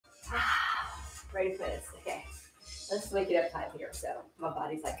Ready for this? Okay. Let's make it up tight here. So my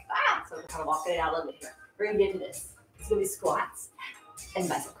body's like, so we're kind of walking it out a little bit here. We're going to get into this. It's going to be squats and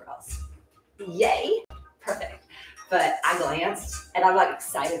bicep curls. Yay. Perfect. But I glanced and I'm like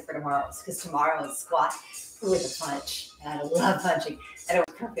excited for tomorrow's because tomorrow is squat with a punch. And I love punching. And it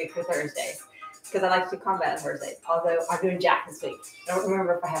was perfect for Thursdays because I like to do combat on Thursdays. Although I'm doing jack this week. I don't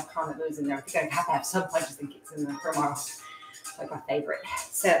remember if I have combat moves in there. I think I have to have some punches and kicks in there for tomorrow. It's like my favorite.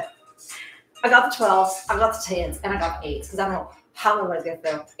 So I got the 12s, I got the 10s, and I got the 8s because I don't know how long I was going to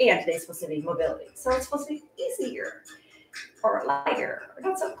throw. And today's supposed to be mobility. So it's supposed to be easier or lighter or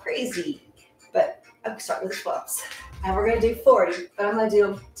not so crazy. But I'm starting with the 12s. And we're going to do 40, but I'm going to do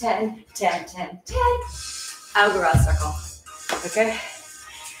them 10, 10, 10, 10. I'll go around a circle. Okay?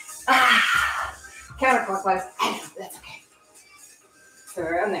 Counterclockwise. I know, that's okay. So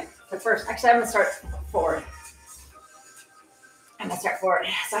we're around there. But first, actually, I'm going to start forward. I'm going to start forward.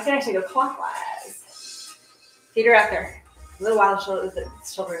 So I can actually go clockwise. Feet are out there. A little while, the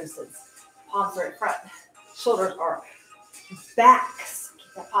shoulder distance. Palms are in front. Shoulders are back. So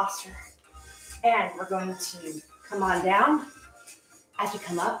keep that posture. And we're going to come on down as we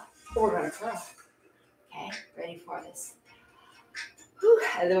come up, or we're going to curl. Okay, ready for this. Whew.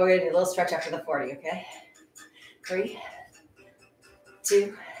 And then we're going to do a little stretch after the 40, okay? 3,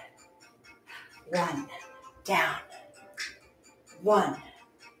 2, 1, down. 1,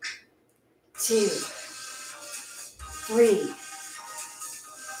 2, 3,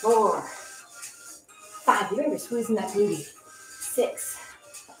 4, 5. You're going to be squeezing that booty. 6,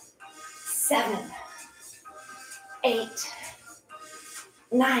 7, 8,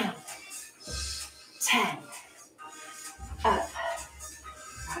 9, 10. Up.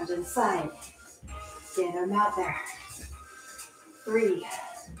 Round to the side. Get them out there. 3,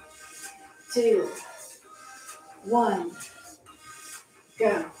 2, 1.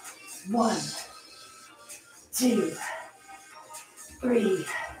 Go. 1, 2, 3,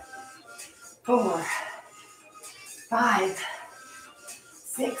 4, 5,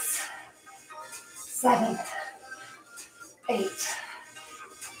 6, 7, 8,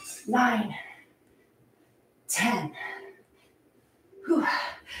 9, 10. Whew.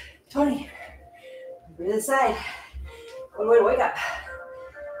 20. Over to the side. One way to wake up.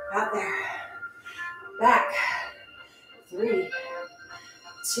 Out there. Back. 3,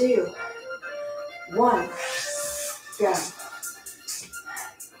 2, 1. Go.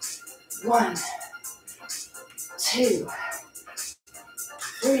 1, 2,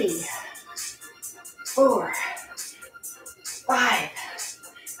 3, 4, 5,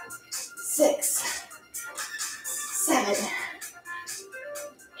 6, 7,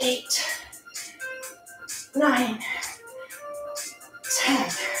 8, 9,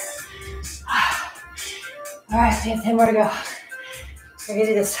 10. All right, we have 10 more to go. We're gonna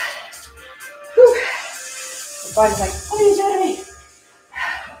do this. Whew. The body's like, what are you doing to me?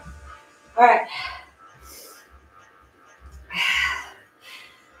 All right.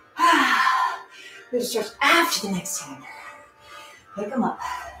 We're gonna stretch after the next 10. Pick them up.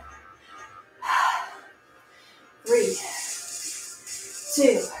 3,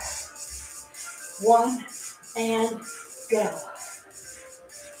 2, 1, and go.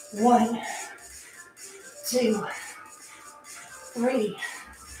 1, 2, 3,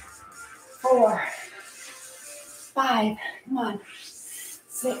 4, 5, come on,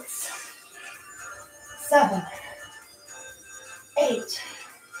 6, 7, 8,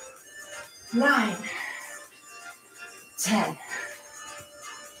 9, 10.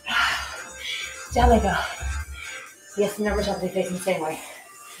 Down they go. Yes, the numbers have to be facing the same way.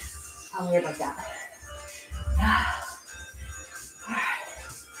 I'm weird like that. All right.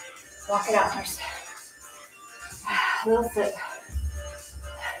 Walk it out first. A little sit.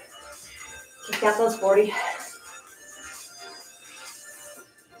 Kick out those 40.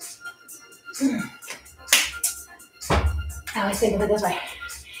 I always think of it this way.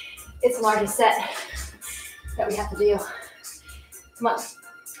 It's the largest set that we have to do. Come on,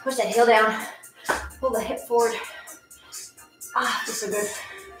 push that heel down, pull the hip forward. Feels so good.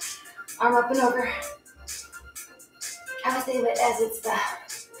 Arm up and over. I always think of it as it's the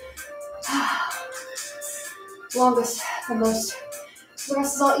longest, the most. The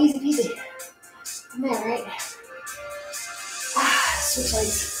rest is all easy peasy. I'm there, right? Switch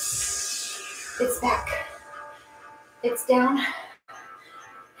legs. It's back. It's down.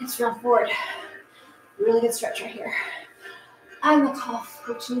 It's roll forward. Really good stretch right here. And the calf,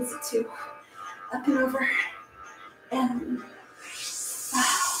 which needs it to. Up and over. And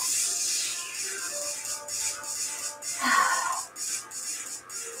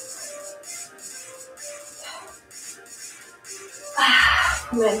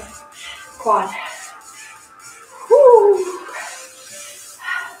and then quad.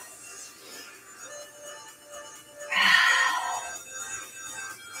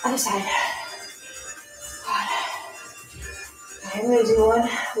 Other side. I'm going to do one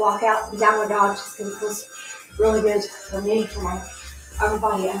walkout, downward dog, just because it feels really good for me, for my upper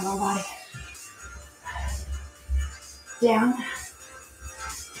body and my body. Down.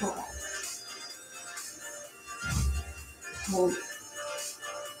 Hold up. Hold.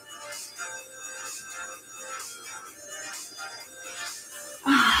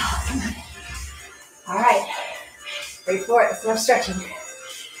 All right. Ready for it. It's enough stretching.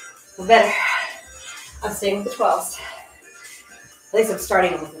 Feel better. I'm staying with the 12s. At least I'm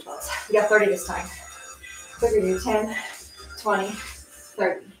starting with the 12s. We got 30 this time. So we're going to do 10, 20,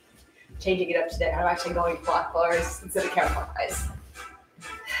 30. Changing it up today. I'm actually going clockwise instead of counterclockwise.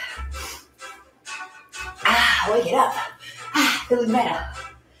 Wake it up. Feeling better.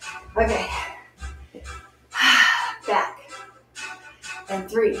 Okay. Back. And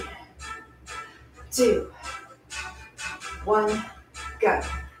 3, 2, 1, go.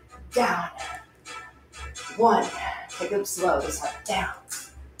 Down. 1. Take them slow this time. Down.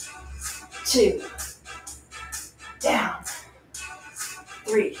 2. Down.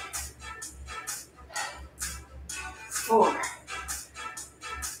 3. 4.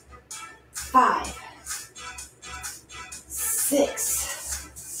 5. 6.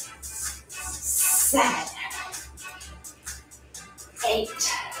 7.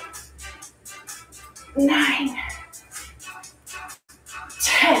 8. 9.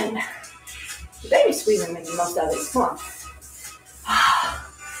 10. You better be squeezing making most of these. Come on.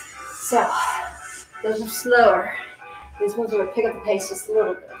 So, those are slower. These ones are going to pick up the pace just a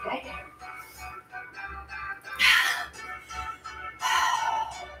little bit, okay?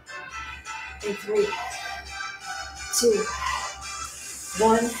 In 3, 2,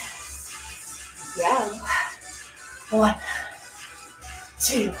 1. Go. 1,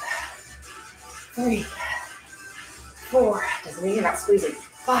 2, 3, 4. Doesn't mean you're not squeezing.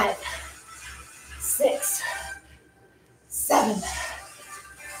 5, 6, 7,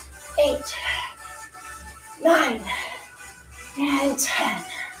 8, 9, and 10.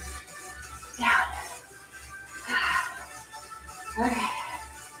 Down. Okay.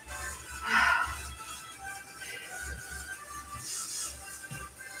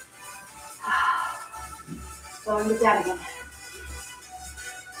 Going it down again.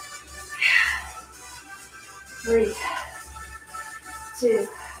 3, 2,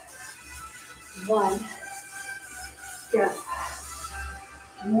 1. Go.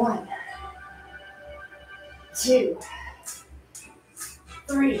 1, 2,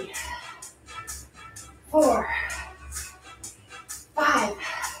 3, 4, 5,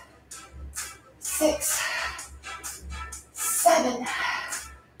 6, 7,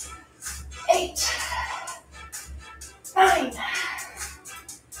 8, 9,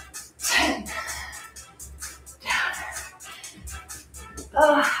 10. Down.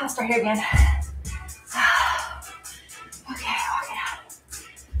 Oh, I'll start here again. Okay, walk it out.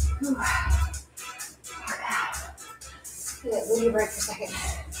 Whew. Walk it out. Good. Leave your break for a second.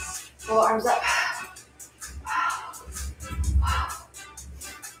 Pull arms up.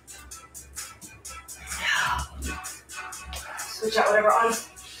 Switch out whatever on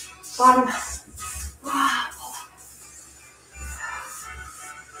bottom.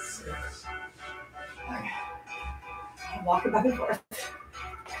 Okay. Walk it back and forth.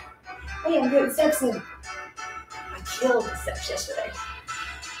 Hey, I'm doing steps in. I killed the steps yesterday.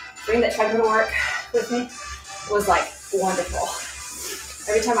 Bringing that treadmill to work with me was like wonderful.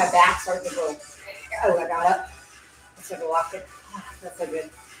 Every time my back started to go, oh, I got up. I started walking. Oh, that's so good.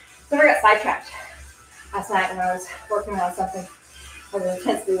 So I got sidetracked last night when I was working on something. I was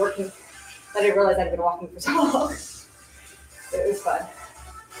intensely working. I didn't realize I'd been walking for so long. But it was fun.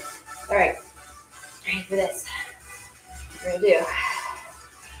 All right, ready for this. We're gonna do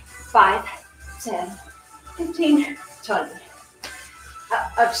 5, 10, 15, 20.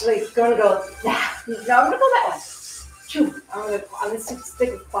 Actually, gonna go. No, I'm gonna go that way. Choo. I'm gonna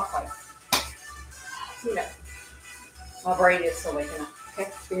stick with clockwise. You know, my brain is still waking up.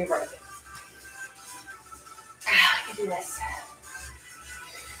 Okay, give me a break. I can do this.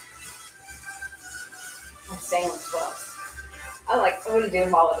 I'm staying with 12. I'm going to do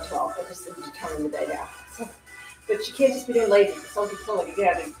them all at 12. I just didn't determine the day now. So, but you can't just be doing lazy. Some people like you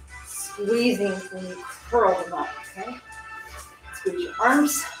gotta be squeezing when you curl them up, okay? Squeeze your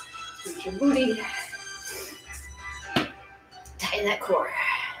arms, squeeze your booty. Tighten that core.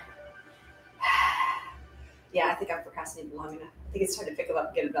 Yeah, I think I've procrastinated long enough. I think it's time to pick them up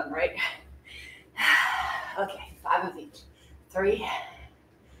and get it done, right? Okay, 5 of each. 3,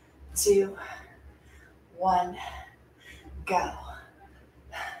 2, 1, go.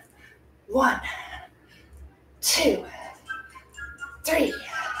 1, 2, 3,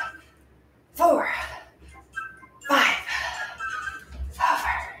 4, 5,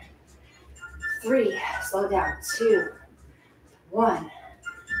 over, 3, slow down, 2, 1,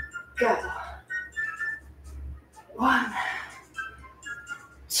 go, 1,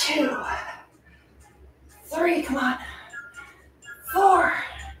 2, 3, come on, 4,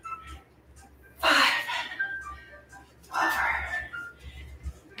 5, over,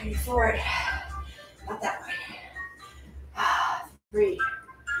 ready forward, not that way, 3,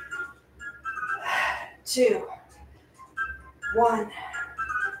 2, 1,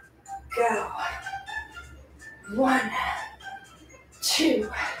 go, 1, 2,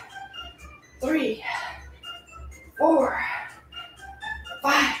 3, 4,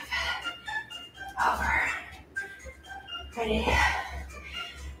 5, over, ready,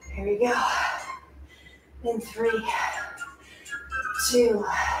 here we go, in 3, 2,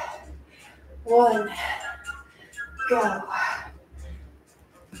 1, go,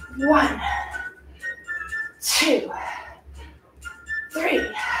 1, 2,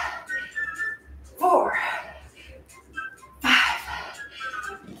 3, 4, 5,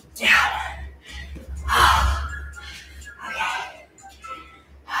 down. Okay.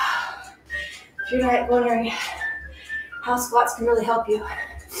 If you're not wondering how squats can really help you,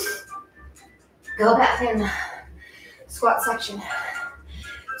 go back in the squat section.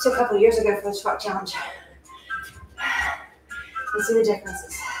 So a couple years ago for the squat challenge. You'll see the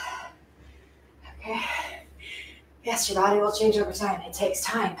differences. Okay. Yes, your body will change over time. It takes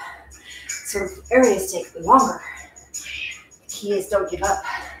time. Some areas take longer. The key is don't give up.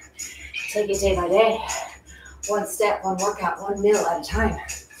 Take it day by day. One step, one workout, one meal at a time.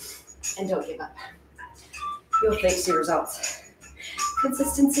 And don't give up. You'll see results.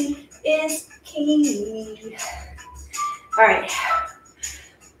 Consistency is key. All right.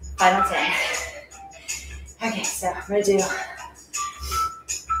 Final 10. Okay, so I'm going to do,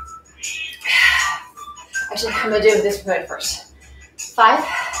 actually I'm going to do this point first. 5,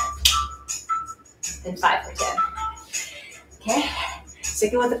 then 5 for 10. Okay,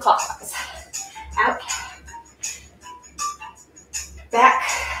 sticking with the clockwise. Out, back,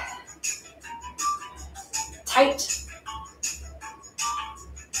 tight,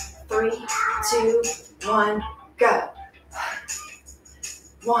 3, 2, 1, go.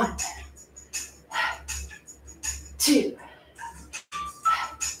 1, 2,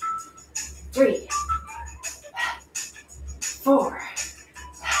 3, 4,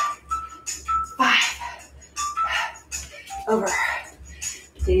 5, over.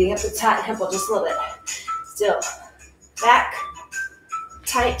 Leading up the tight tempo just a little bit. Still, back,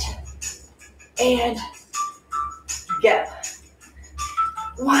 tight, and go.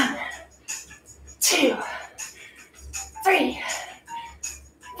 1, 2, 3,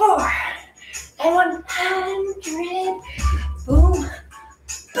 4, and 100. Boom,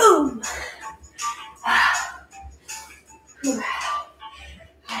 boom.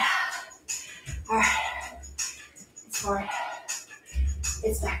 All right. It's forward.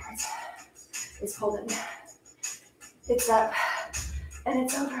 It's backwards. It's holding. It's up. And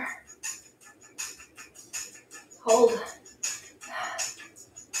it's over. Hold.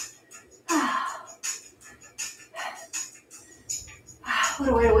 What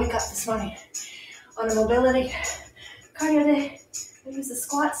a way to wake up this morning. On a mobility cardio day, I used the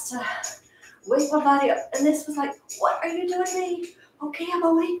squats to wake my body up. And this was like, what are you doing to me? Okay, I'm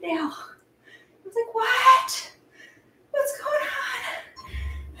awake now. I was like, what? What's going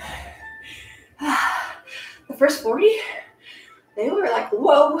on? The first 40, they were like,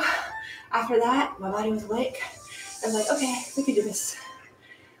 whoa. After that, my body was awake. I was like, okay, we can do this.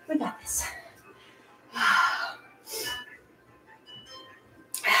 We got this.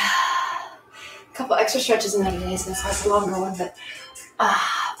 A couple extra stretches in the day, so this was a longer one, but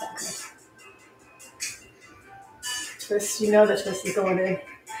felt good. Twist, you know the twist is going in.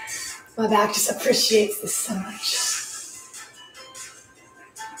 My back just appreciates this so much.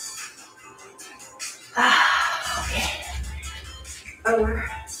 Okay. Over,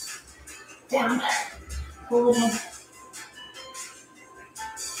 down, pull it in,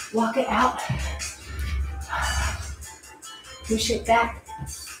 walk it out, push it back,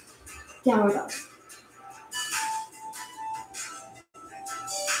 downward dog.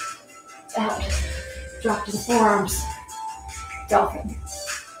 Out, drop to the forearms, dolphin.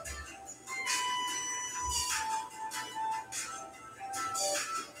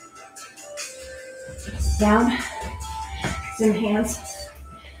 Down, zoom hands,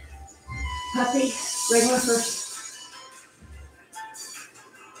 puppy, regular first.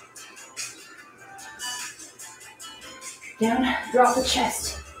 Down, drop the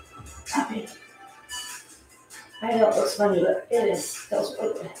chest, puppy. I know it looks funny, but it is, feels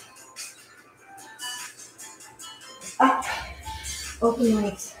really good. Open your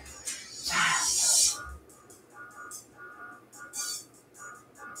legs.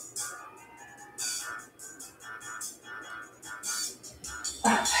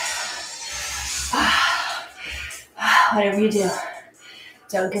 Whatever you do,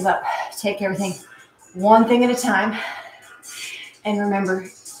 don't give up. Take everything one thing at a time. And remember,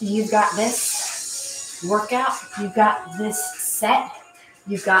 you've got this workout, you've got this set,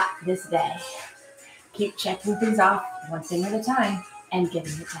 you've got this day. Keep checking things off one thing at a time and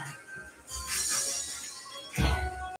giving it done.